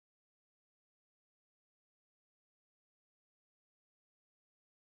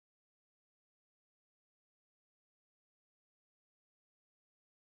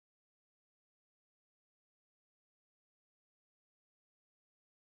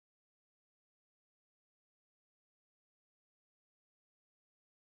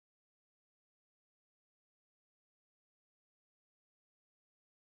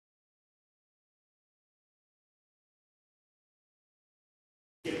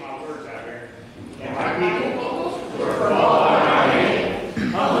Get my words out here. And my people who are called by my name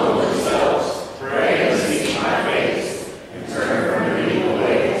humble themselves, pray and seek my face, and turn from their evil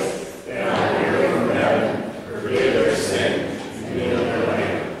ways. Then I will hear from heaven, forgive their sin, and heal their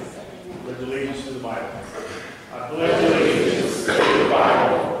land. I pledge allegiance to the Bible. I pledge allegiance to the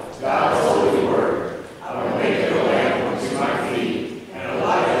Bible, God's holy word. I will make it a lamp unto my feet, and a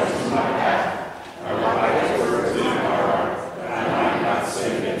light unto my path. I will hide his words in my heart, that I might not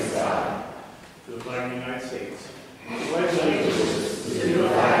sin against God. To the flag of the United States. I pledge allegiance to the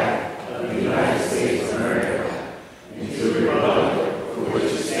flag of the United States of America, and to the republic for which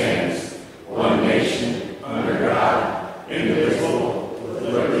it stands, one nation, under God, indivisible, with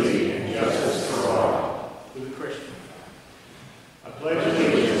liberty and justice for all. To the Christian. I pledge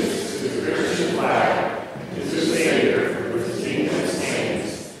allegiance to the Christian flag, and to the Savior for which the kingdom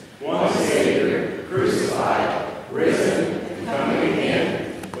stands, one Savior, crucified, risen, and coming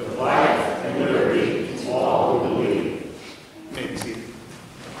again, with life and liberty to all who believe.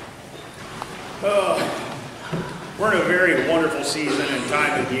 We're in a very wonderful season and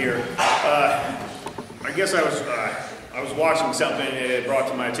time of year. I guess I was watching something and it brought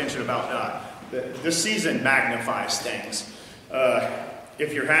to my attention about this season magnifies things.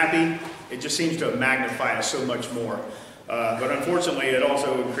 If you're happy, it just seems to magnify it so much more. But unfortunately, it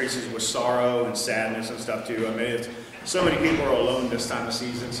also increases with sorrow and sadness and stuff too. I mean, so many people are alone this time of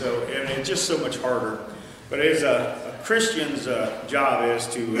season, so it's just so much harder. But it is a Christian's job is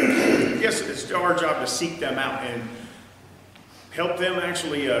to, yes, it's our job to seek them out and help them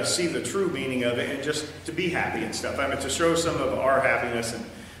actually see the true meaning of it and just to be happy and stuff. I mean, to show some of our happiness. And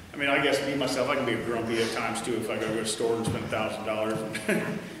I mean, I guess me, myself, I can be grumpy at times too if I go to a store and spend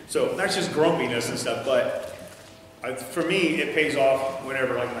 $1,000. So that's just grumpiness and stuff. But for me, it pays off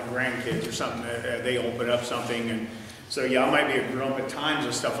whenever, like my grandkids or something, they open up something. And so, yeah, I might be a grump at times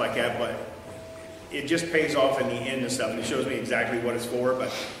and stuff like that, but it just pays off in the end and stuff, and it shows me exactly what it's for.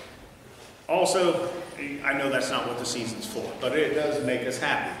 But also, I know that's not what the season's for, but it does make us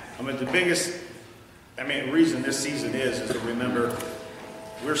happy. I mean, the reason this season is to remember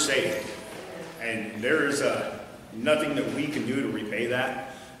we're saved. And there is nothing that we can do to repay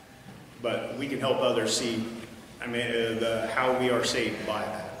that, but we can help others see, how we are saved by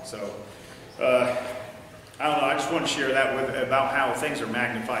that. So, I don't know, I just want to share that about how things are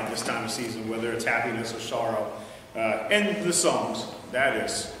magnified this time of season, whether it's happiness or sorrow. And the songs, that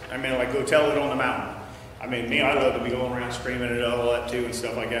is. Like Go Tell It on the Mountain. I love to be going around screaming it all that too and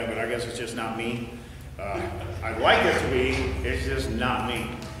stuff like that, but I guess it's just not me. I'd like it to be, it's just not me.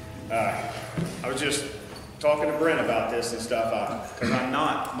 I was just talking to Brent about this and stuff, because I'm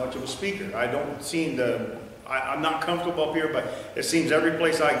not much of a speaker. I don't seem to, I'm not comfortable up here, but it seems every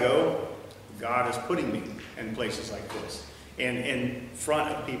place I go, God is putting me in places like this, and in front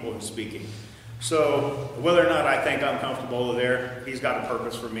of people and speaking. So whether or not I think I'm comfortable there, he's got a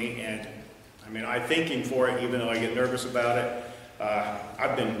purpose for me, and I thank him for it, even though I get nervous about it.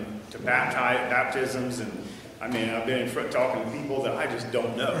 I've been to baptisms, and I've been in front talking to people that I just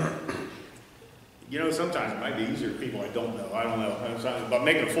don't know. Sometimes it might be easier to people I don't know. I don't know. But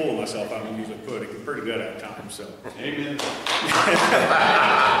making a fool of myself, I'm usually pretty good at times. So. Amen.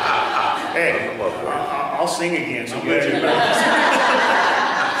 Hey, I'll sing again. So glad you're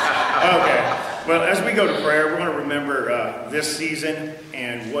Okay. Well, as we go to prayer, we're going to remember this season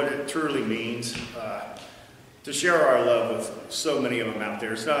and what it truly means to share our love with so many of them out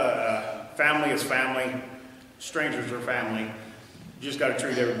there. It's family is family. Strangers are family. You just got to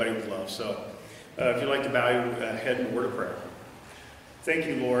treat everybody with love. So if you'd like to bow your head in a word of prayer. Thank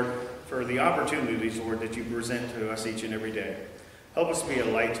you, Lord, for the opportunities, Lord, that you present to us each and every day. Help us be a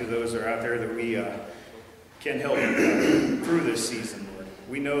light to those that are out there that we can help through this season, Lord.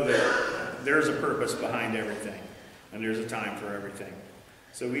 We know that there's a purpose behind everything, and there's a time for everything.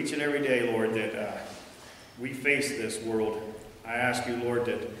 So each and every day, Lord, that we face this world, I ask you, Lord,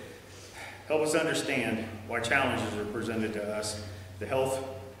 that help us understand why challenges are presented to us, the health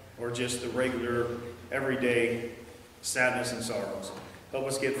or just the regular, everyday sadness and sorrows. Help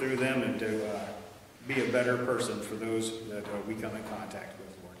us get through them and to be a better person for those that we come in contact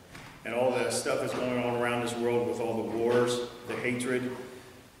with, Lord. And all the stuff that's going on around this world with all the wars, the hatred,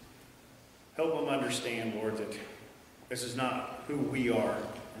 help them understand, Lord, that this is not who we are,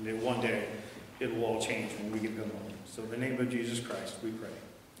 and that one day it will all change when we get going. So in the name of Jesus Christ, we pray.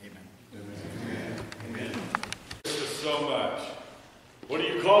 Amen. Amen. Amen. This is so much. What do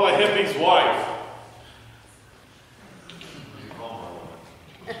you call a hippie's wife?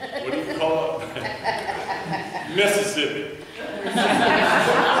 What do you call it? Mississippi. I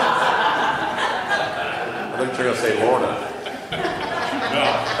think you're going to say Lorna.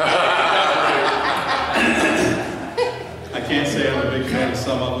 No. can't say I'm a big fan of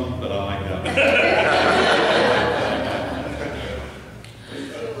some of them, but I like that one.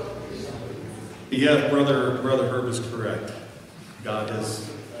 Yeah, Brother Herb is correct. God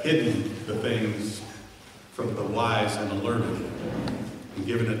has hidden the things from the wise and the learned and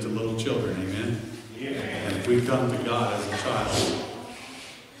given it to little children, amen? And if we come to God as a child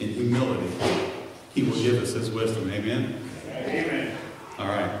in humility, He will give us His wisdom, amen? Amen. All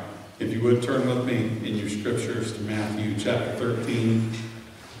right. If you would turn with me in your scriptures to Matthew chapter 13,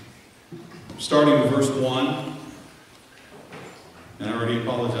 starting with verse 1. And I already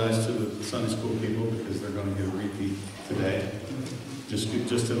apologize to the Sunday school people because they're going to get a repeat today, just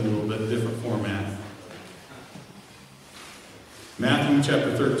in a little bit different format. Matthew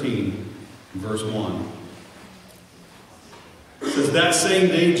chapter 13, verse 1. It says, that same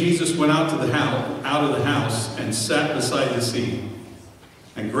day Jesus went out of the house and sat beside the sea.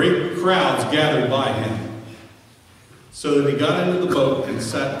 And great crowds gathered by him, so that he got into the boat and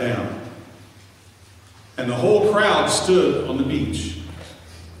sat down. And the whole crowd stood on the beach.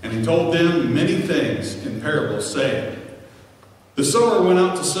 And he told them many things in parables, saying, the sower went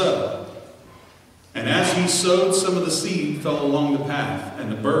out to sow. And as he sowed, some of the seed fell along the path,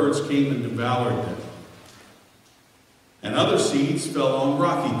 and the birds came and devoured them. And other seeds fell on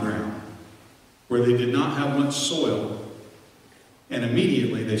rocky ground, where they did not have much soil. And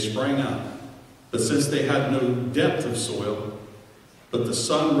immediately they sprang up. But since they had no depth of soil, but the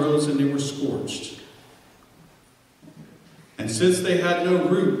sun rose and they were scorched. And since they had no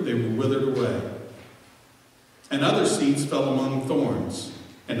root, they were withered away. And other seeds fell among thorns,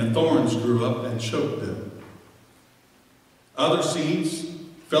 and the thorns grew up and choked them. Other seeds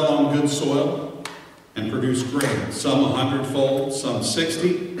fell on good soil and produced grain, some 100-fold, some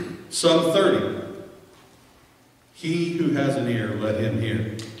 60, some 30. He who has an ear, let him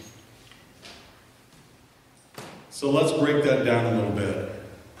hear. So let's break that down a little bit.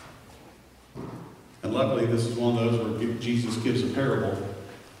 And luckily, this is one of those where Jesus gives a parable,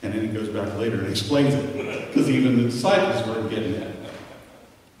 and then he goes back later and explains it, because even the disciples weren't getting it.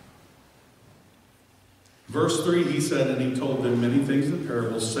 Verse 3, he said, and he told them many things in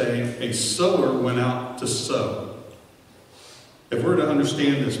parables, saying, a sower went out to sow. If we're to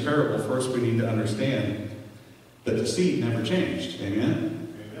understand this parable, first we need to understand that the seed never changed.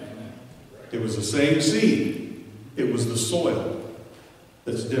 Amen? Amen. It was the same seed. It was the soil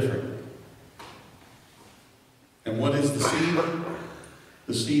that's different. And what is the seed?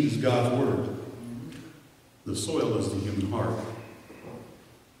 The seed is God's word. The soil is the human heart.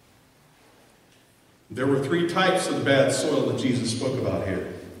 There were 3 types of the bad soil that Jesus spoke about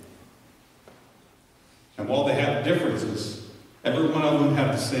here. And while they have differences, every one of them had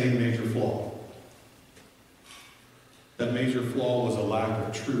the same major flaw. That major flaw was a lack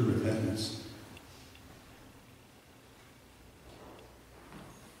of true repentance.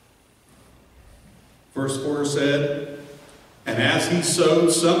 Verse 4 said, and as he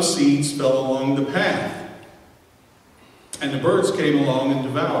sowed, some seeds fell along the path, and the birds came along and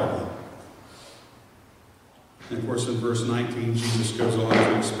devoured them. And of course, in verse 19, Jesus goes on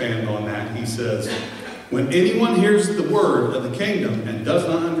to expand on that. He says, when anyone hears the word of the kingdom and does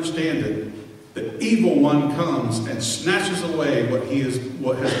not understand it, the evil one comes and snatches away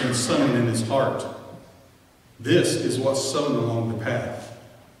what has been sown in his heart. This is what's sown along the path.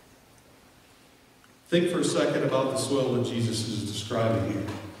 Think for a second about the soil that Jesus is describing here.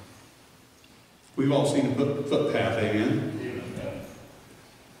 We've all seen a footpath, amen?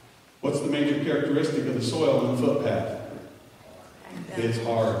 What's the major characteristic of the soil in the footpath? It's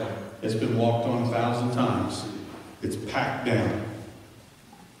hard. It's been walked on 1,000 times. It's packed down.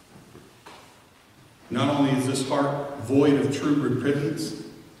 Not only is this heart void of true repentance,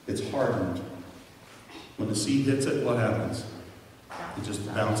 it's hardened. When the seed hits it, what happens? It just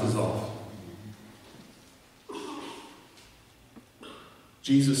bounces off.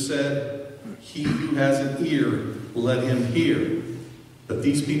 Jesus said, he who has an ear, let him hear. But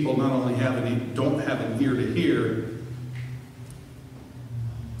these people not only don't have an ear to hear,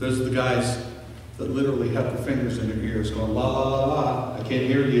 those are the guys that literally have their fingers in their ears going, la, la, la, la, I can't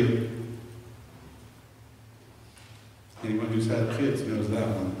hear you. Anyone who's had kids knows that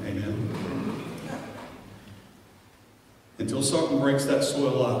one. Amen. Until something breaks that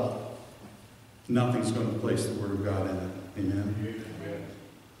soil up, nothing's going to place the Word of God in it. Amen.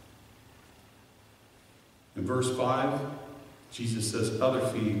 In verse 5, Jesus says,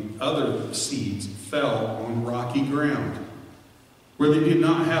 other seeds fell on rocky ground, where they did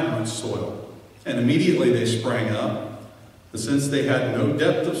not have much soil. And immediately they sprang up, but since they had no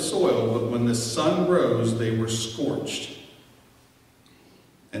depth of soil, but when the sun rose, they were scorched.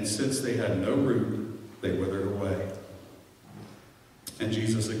 And since they had no root, they withered away. And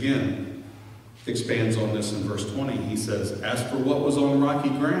Jesus again expands on this in verse 20. He says, as for what was on rocky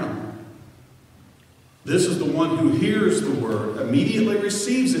ground, this is the one who hears the word, immediately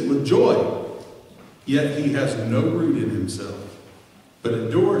receives it with joy, yet he has no root in himself, but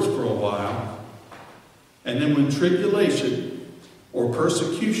endures for a while. And then when tribulation or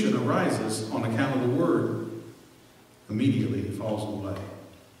persecution arises on account of the word, immediately he falls away.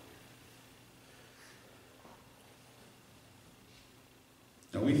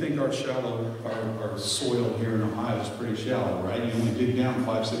 Now we think our soil here in Ohio is pretty shallow, right? You only dig down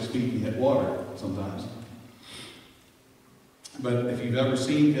 5-6 feet and hit water sometimes. But if you've ever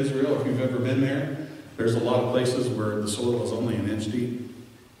seen Israel, if you've ever been there, there's a lot of places where the soil is only an inch deep,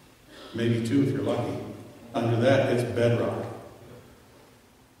 maybe 2 if you're lucky. Under that, it's bedrock.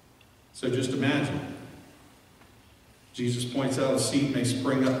 So just imagine. Jesus points out a seed may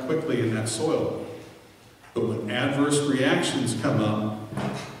spring up quickly in that soil, but when adverse reactions come up,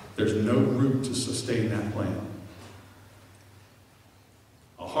 there's no root to sustain that plant.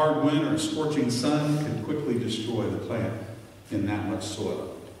 A hard wind or a scorching sun can quickly destroy the plant in that much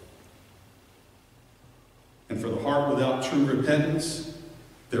soil. And for the heart without true repentance,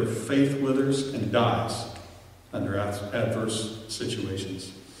 their faith withers and dies under adverse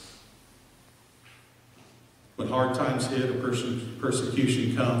situations. When hard times hit or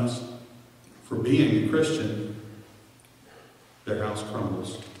persecution comes for being a Christian, their house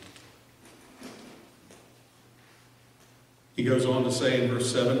crumbles. He goes on to say in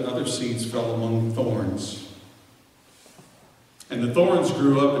verse 7, other seeds fell among thorns, and the thorns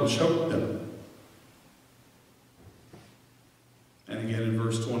grew up and choked them. And again in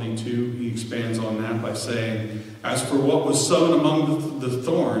verse 22, he expands on that by saying, as for what was sown among the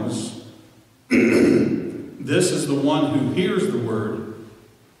thorns, this is the one who hears the word,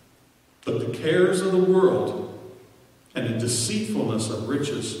 but the cares of the world and the deceitfulness of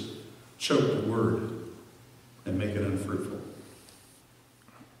riches choke the word and make it unfruitful.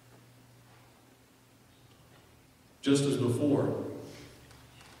 Just as before,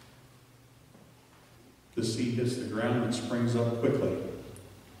 the seed hits the ground and springs up quickly.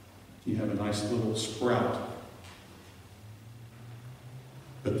 You have a nice little sprout.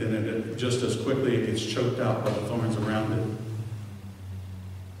 But then just as quickly it gets choked out by the thorns around it.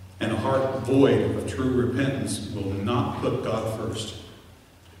 And a heart void of true repentance will not put God first.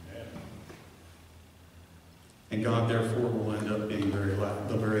 And God, therefore, will end up being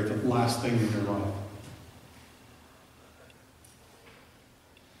the very last thing in your life.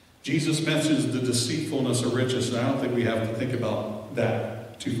 Jesus mentions the deceitfulness of riches, and I don't think we have to think about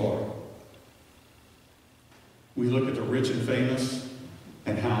that too far. We look at the rich and famous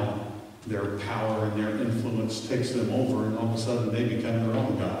and how their power and their influence takes them over, and all of a sudden they become their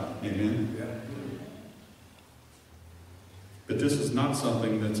own God. Amen? Yeah. But this is not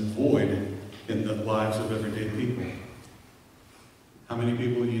something that's void in the lives of everyday people. How many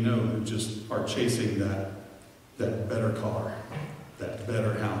people do you know who just are chasing that better car, that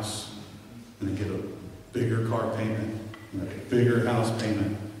better house, and they get a bigger car payment, and a bigger house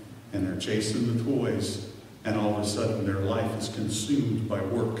payment, and they're chasing the toys, and all of a sudden their life is consumed by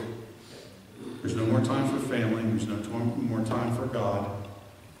work. There's no more time for family. There's no more time for God.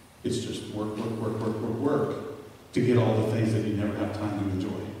 It's just work, work, work, work, work, work to get all the things that you never have time to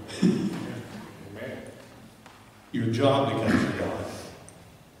enjoy. Your job becomes your God.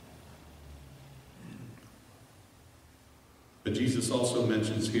 But Jesus also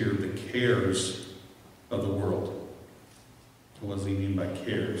mentions here the cares of the world. What does he mean by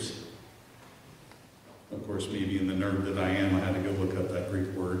cares? Of course, me being the nerd that I am, I had to go look up that Greek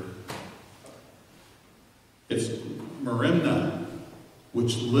word. It's merimna,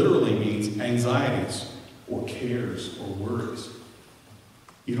 which literally means anxieties or cares or worries.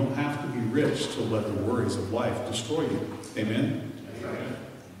 You don't have to be rich to let the worries of life destroy you. Amen? Amen.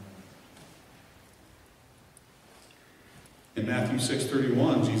 In Matthew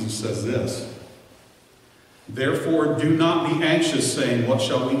 6:31, Jesus says this, therefore do not be anxious, saying, what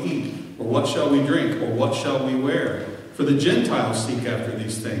shall we eat? Or what shall we drink? Or what shall we wear? For the Gentiles seek after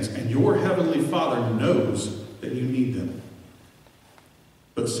these things, and your heavenly Father knows that you need them.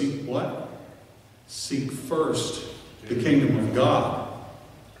 But seek what? Seek first the kingdom of God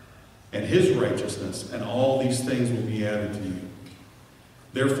and his righteousness, and all these things will be added to you.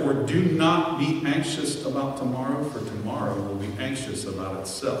 Therefore, do not be anxious about tomorrow, for tomorrow will be anxious about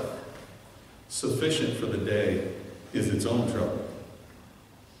itself. Sufficient for the day is its own trouble.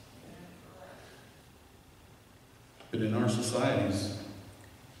 But in our society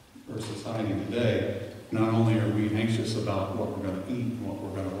today, not only are we anxious about what we're going to eat and what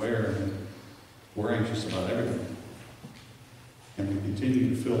we're going to wear, we're anxious about everything. And we continue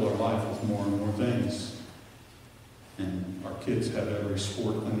to fill our life with more and more things. And our kids have every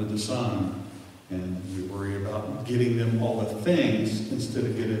sport under the sun. And we worry about getting them all the things instead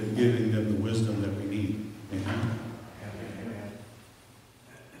of giving them the wisdom that we need. Amen.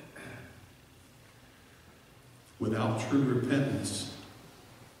 Without true repentance,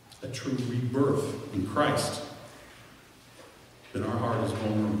 a true rebirth in Christ, then our heart is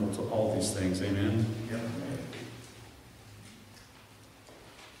vulnerable to all these things. Amen? Yep.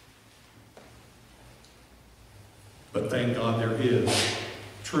 But thank God there is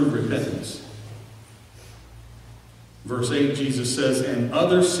true repentance. Verse 8, Jesus says, "And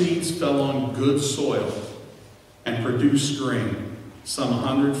other seeds fell on good soil and produced grain, some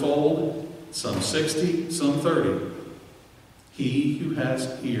 100-fold, some 60, some 30. He who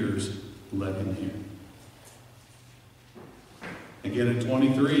has ears, let him hear." Again in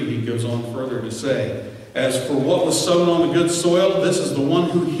 23, he goes on further to say, "As for what was sown on the good soil, this is the one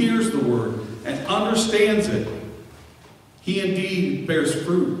who hears the word and understands it. He indeed bears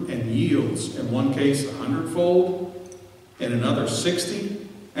fruit and yields, in one case 100-fold, in another 60,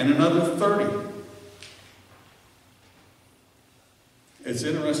 and another 30. It's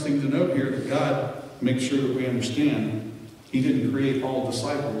interesting to note here that God makes sure that we understand He didn't create all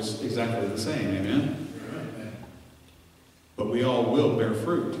disciples exactly the same. Amen? But we all will bear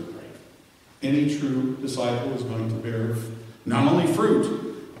fruit. Any true disciple is going to bear not only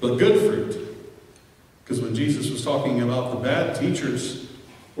fruit, but good fruit. Because when Jesus was talking about the bad teachers,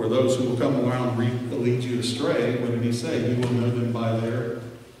 or those who will come around and lead you astray, what did he say? You will know them by their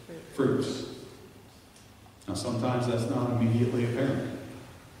fruits. Now sometimes that's not immediately apparent.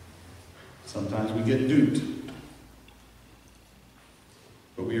 Sometimes we get duped.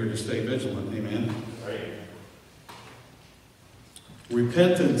 But we are to stay vigilant. Amen? Right.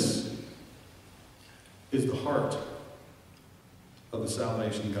 Repentance is the heart of the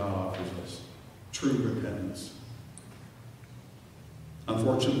salvation God offers us. True repentance.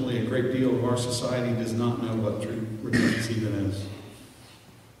 Unfortunately, a great deal of our society does not know what true repentance even is.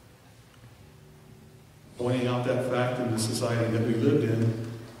 Pointing out that fact in the society that we lived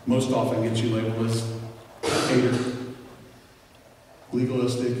in most often gets you labeled as hater,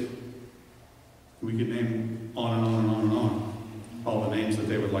 legalistic. We could name on and on and on and on all the names that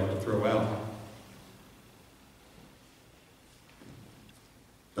they would like to throw out.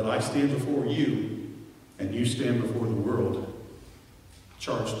 But I stand before you, and you stand before the world,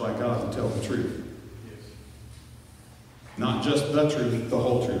 charged by God to tell the truth. Yes. Not just the truth, the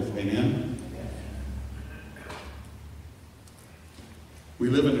whole truth. Amen? We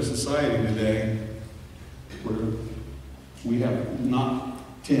live in a society today where we have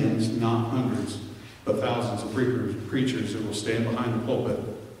not tens, not hundreds, but thousands of preachers who will stand behind the pulpit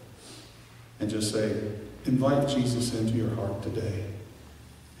and just say, invite Jesus into your heart today,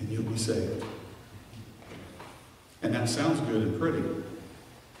 and you'll be saved. And that sounds good and pretty.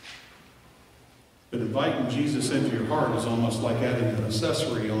 But inviting Jesus into your heart is almost like adding an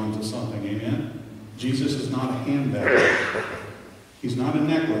accessory onto something, amen? Jesus is not a handbag. He's not a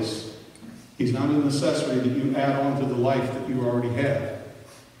necklace. He's not an accessory that you add on to the life that you already have.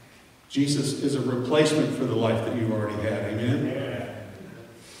 Jesus is a replacement for the life that you already had, amen? Yeah.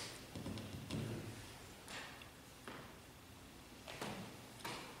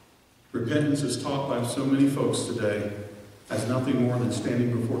 Repentance is taught by so many folks today as nothing more than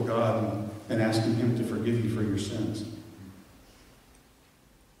standing before God and asking Him to forgive you for your sins.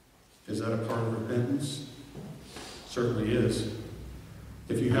 Is that a part of repentance? Certainly is.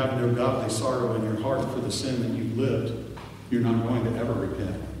 If you have no godly sorrow in your heart for the sin that you've lived, you're not going to ever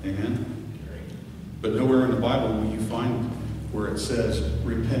repent. Amen? But nowhere in the Bible will you find where it says,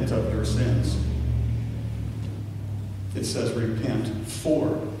 repent of your sins. It says, repent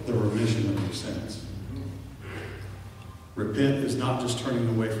for the remission of your sins. Repent is not just turning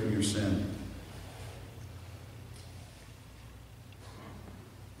away from your sin.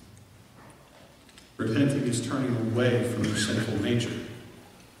 Repenting is turning away from your sinful nature.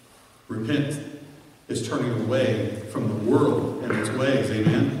 Repent is turning away from the world and its ways.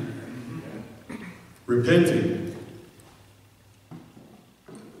 Amen? Repenting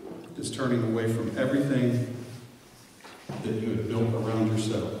is turning away from everything that you have built around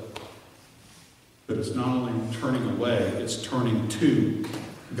yourself. But it's not only turning away, it's turning to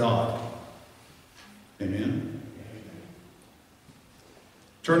God. Amen?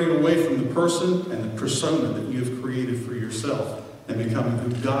 Turning away from the person and the persona that you have created for yourself and becoming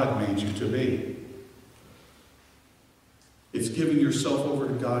who God made you to be. It's giving yourself over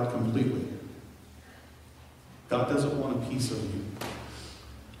to God completely. God doesn't want a piece of you.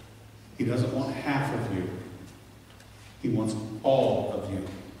 He doesn't want half of you. He wants all of you.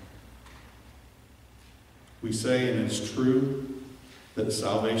 We say, and it's true, that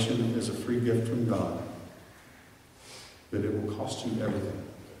salvation is a free gift from God, but it will cost you everything.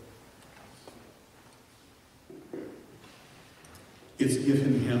 It's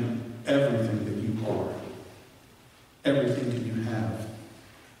giving him everything that you are, everything that you have,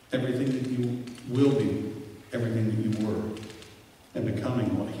 everything that you will be, everything that you were, and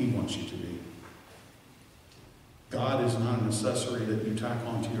becoming what he wants you to be. God is not an accessory that you tack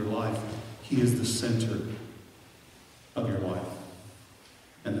onto your life. He is the center of your life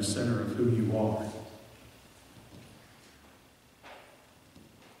and the center of who you are.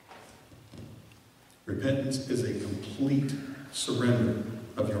 Repentance is a complete surrender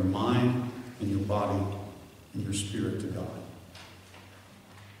of your mind and your body and your spirit to God.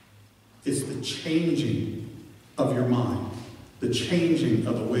 It's the changing of your mind, the changing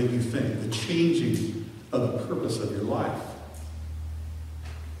of the way you think, the changing of the purpose of your life.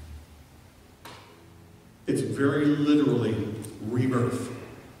 It's very literally rebirth.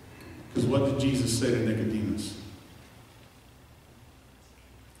 Because what did Jesus say to Nicodemus?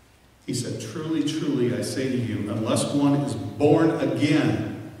 He said, "Truly, truly, I say to you, unless one is born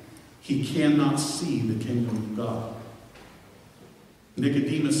again, he cannot see the kingdom of God."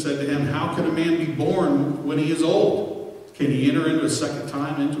 Nicodemus said to him, "How can a man be born when he is old? Can he enter into a second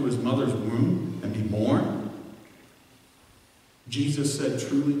time into his mother's womb and be born?" Jesus said,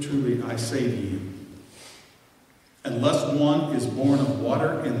 "Truly, truly, I say to you, unless one is born of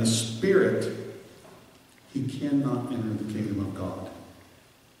water and the Spirit, he cannot enter the kingdom of God.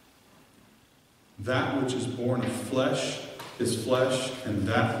 That which is born of flesh is flesh, and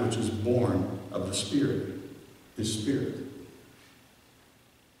that which is born of the Spirit is spirit."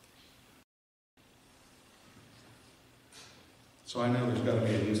 So I know there's got to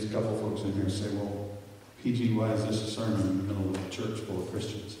be at least a couple folks in here who say, "Well, PG, why is this a sermon in the middle of a church full of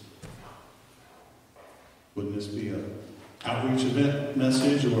Christians? Wouldn't this be an outreach event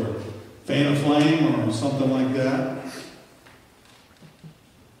message or fan of flame or something like that?"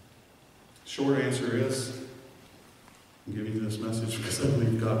 Short answer is, I'm giving you this message because I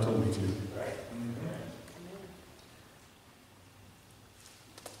believe God told me to.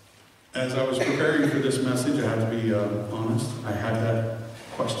 As I was preparing for this message, I have to be honest, I had that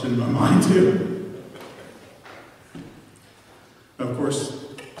question in my mind too. Of course,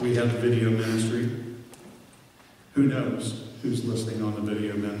 we have the video ministry. Who knows who's listening on the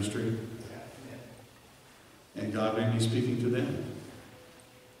video ministry? And God may be speaking to them.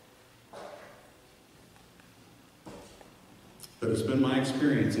 But it's been my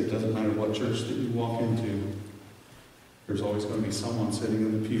experience, it doesn't matter what church that you walk into, there's always going to be someone sitting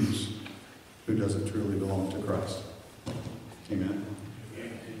in the pews who doesn't truly belong to Christ. Amen?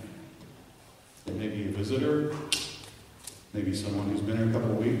 It may be a visitor, maybe someone who's been here a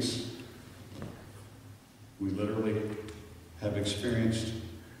couple of weeks. We literally have experienced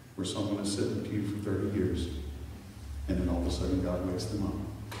where someone has sat in the pew for 30 years, and then all of a sudden God wakes them up.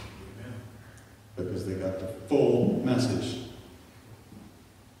 Because they got the full message.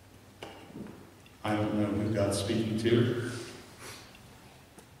 I don't know who God's speaking to.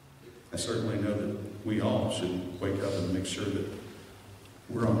 I certainly know that we all should wake up and make sure that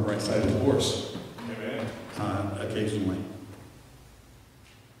we're on the right side of the horse. Occasionally.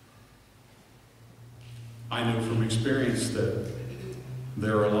 I know from experience that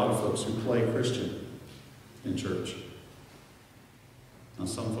there are a lot of folks who play Christian in church. Now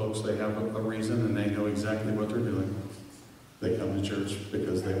some folks, they have a reason and they know exactly what they're doing. They come to church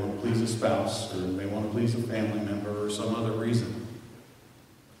because they want to please a spouse or they want to please a family member or some other reason.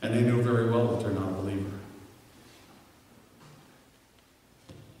 And they know very well that they're not a believer.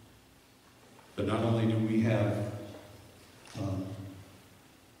 But not only do we have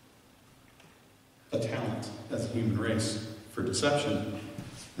a talent as a human race for deception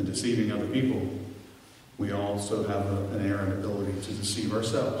and deceiving other people, we also have an errant ability to deceive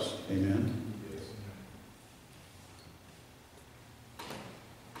ourselves. Amen?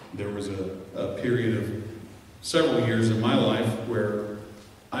 There was a period of several years in my life where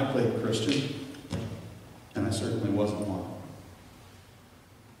I played Christian, and I certainly wasn't one.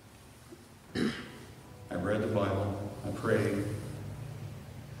 I read the Bible, I prayed,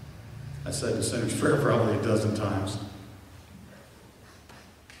 I said the sinner's prayer probably a dozen times.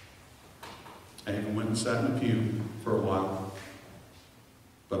 I even went and sat in the pew for a while,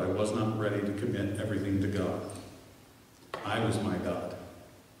 but I was not ready to commit everything to God. I was my God.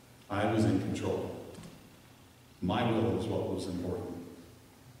 I was in control. My will was what was important.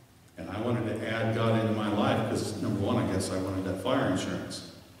 And I wanted to add God into my life because, number one, I guess I wanted that fire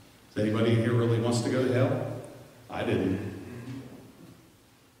insurance. Does anybody in here really wants to go to hell? I didn't.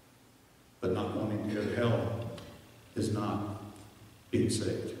 But not wanting to go to hell is not being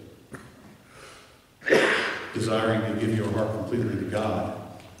saved. Desiring to give your heart completely to God,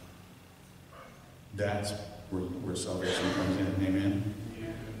 that's where salvation comes in. Amen?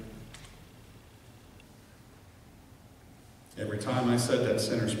 Every time I said that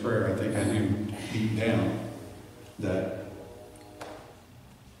sinner's prayer, I think I knew deep down that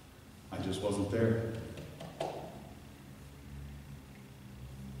I just wasn't there.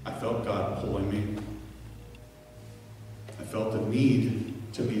 I felt God pulling me. I felt the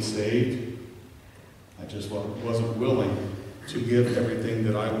need to be saved. I just wasn't willing to give everything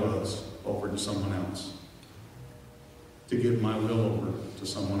that I was over to someone else. To give my will over to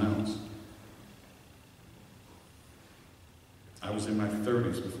someone else. I was in my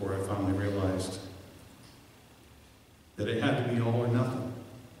 30s before I finally realized that it had to be all or nothing.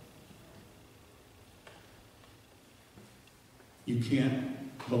 You can't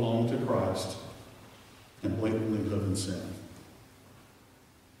belong to Christ and blatantly live in sin.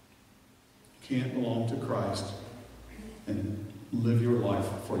 You can't belong to Christ and live your life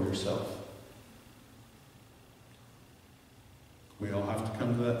for yourself. We all have to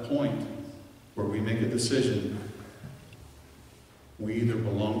come to that point where we make a decision. We either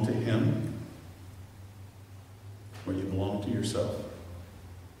belong to Him or you belong to yourself.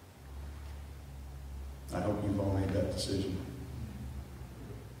 I hope you've all made that decision.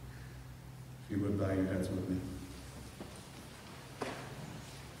 If you would bow your heads with me.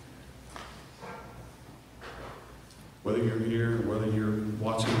 Whether you're here or whether you're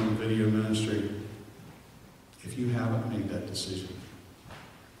watching on video ministry, if you haven't made that decision,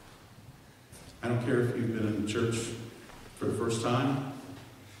 I don't care if you've been in the church for the first time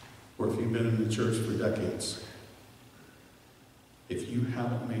or if you've been in the church for decades, if you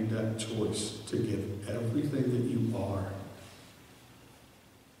haven't made that choice to give everything that you are,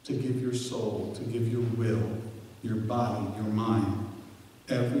 to give your soul, to give your will, your body, your mind,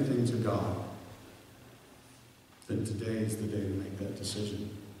 everything to God, then today is the day to make that decision.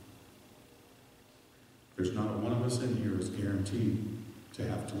 There's not one of us in here is guaranteed to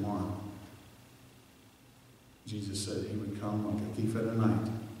have tomorrow. Jesus said He would come like a thief at a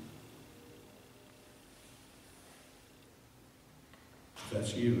night. If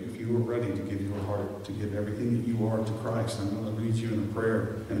that's you, if you are ready to give your heart, to give everything that you are to Christ, I'm going to lead you in a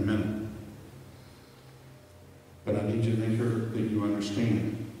prayer in a minute. But I need you to make sure that you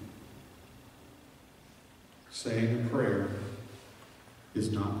understand. Saying a prayer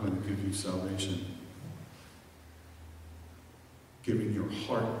is not going to give you salvation. Giving your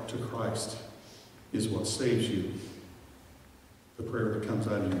heart to Christ is what saves you. The prayer that comes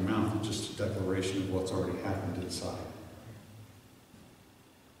out of your mouth is just a declaration of what's already happened inside.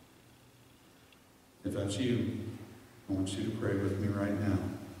 If that's you, I want you to pray with me right now.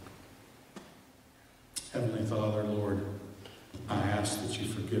 Heavenly Father, Lord, I ask that you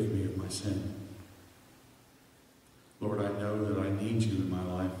forgive me of my sin. Lord, I know that I need you in my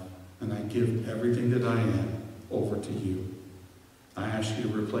life, and I give everything that I am over to you. I ask you to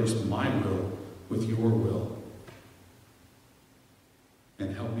replace my will with your will,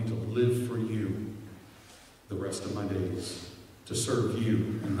 and help me to live for you the rest of my days, to serve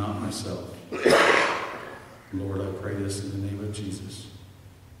you and not myself. Lord, I pray this in the name of Jesus.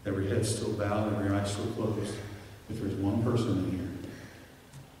 Every head still bowed, every eye still closed. If there's one person in here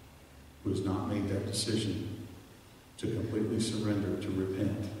who has not made that decision to completely surrender, to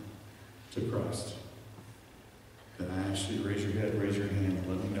repent to Christ, then I ask you to raise your head, raise your hand, and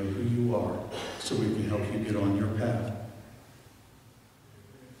let me know who you are so we can help you get on your path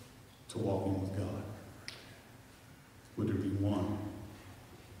to walking with God. Would there be one?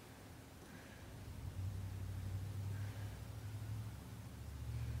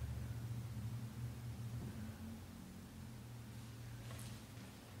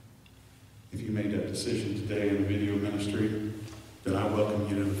 If you made that decision today in the video ministry, then I welcome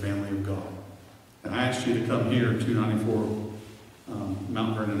you to the family of God. And I ask you to come here, 294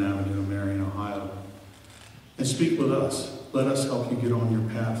 Mount Vernon Avenue, Marion, Ohio, and speak with us. Let us help you get on your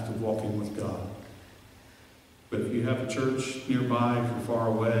path to walking with God. But if you have a church nearby, if you're far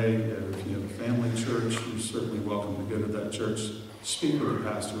away, or if you have a family church, you're certainly welcome to go to that church. Speak with the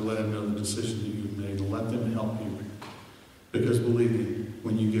pastor, let him know the decision that you've made, and let them help you. Because believe me,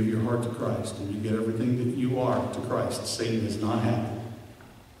 when you give your heart to Christ and you get everything that you are to Christ, Satan is not happy.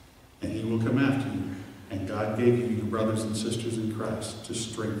 And he will come after you. And God gave you your brothers and sisters in Christ to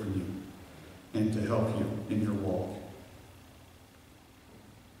strengthen you and to help you in your walk.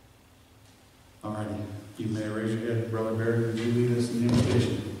 All righty. You may raise your head. Brother Barry, would you lead us in the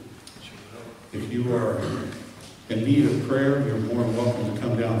invitation? If you are in need of prayer, you're more than welcome to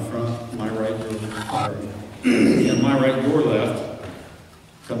come down front. My right, your left. And my right, your left.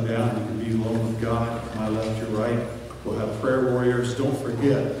 Come down. You can be alone with God. My left, your right. We'll have prayer warriors. Don't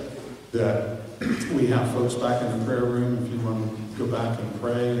forget that we have folks back in the prayer room. If you want to go back and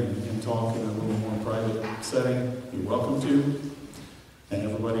pray and talk in a little more private setting, you're welcome to. And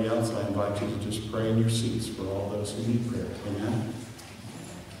everybody else, I invite you to just pray in your seats for all those who need prayer. Amen.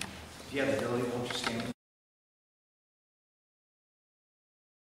 If you have the ability, won't you stand?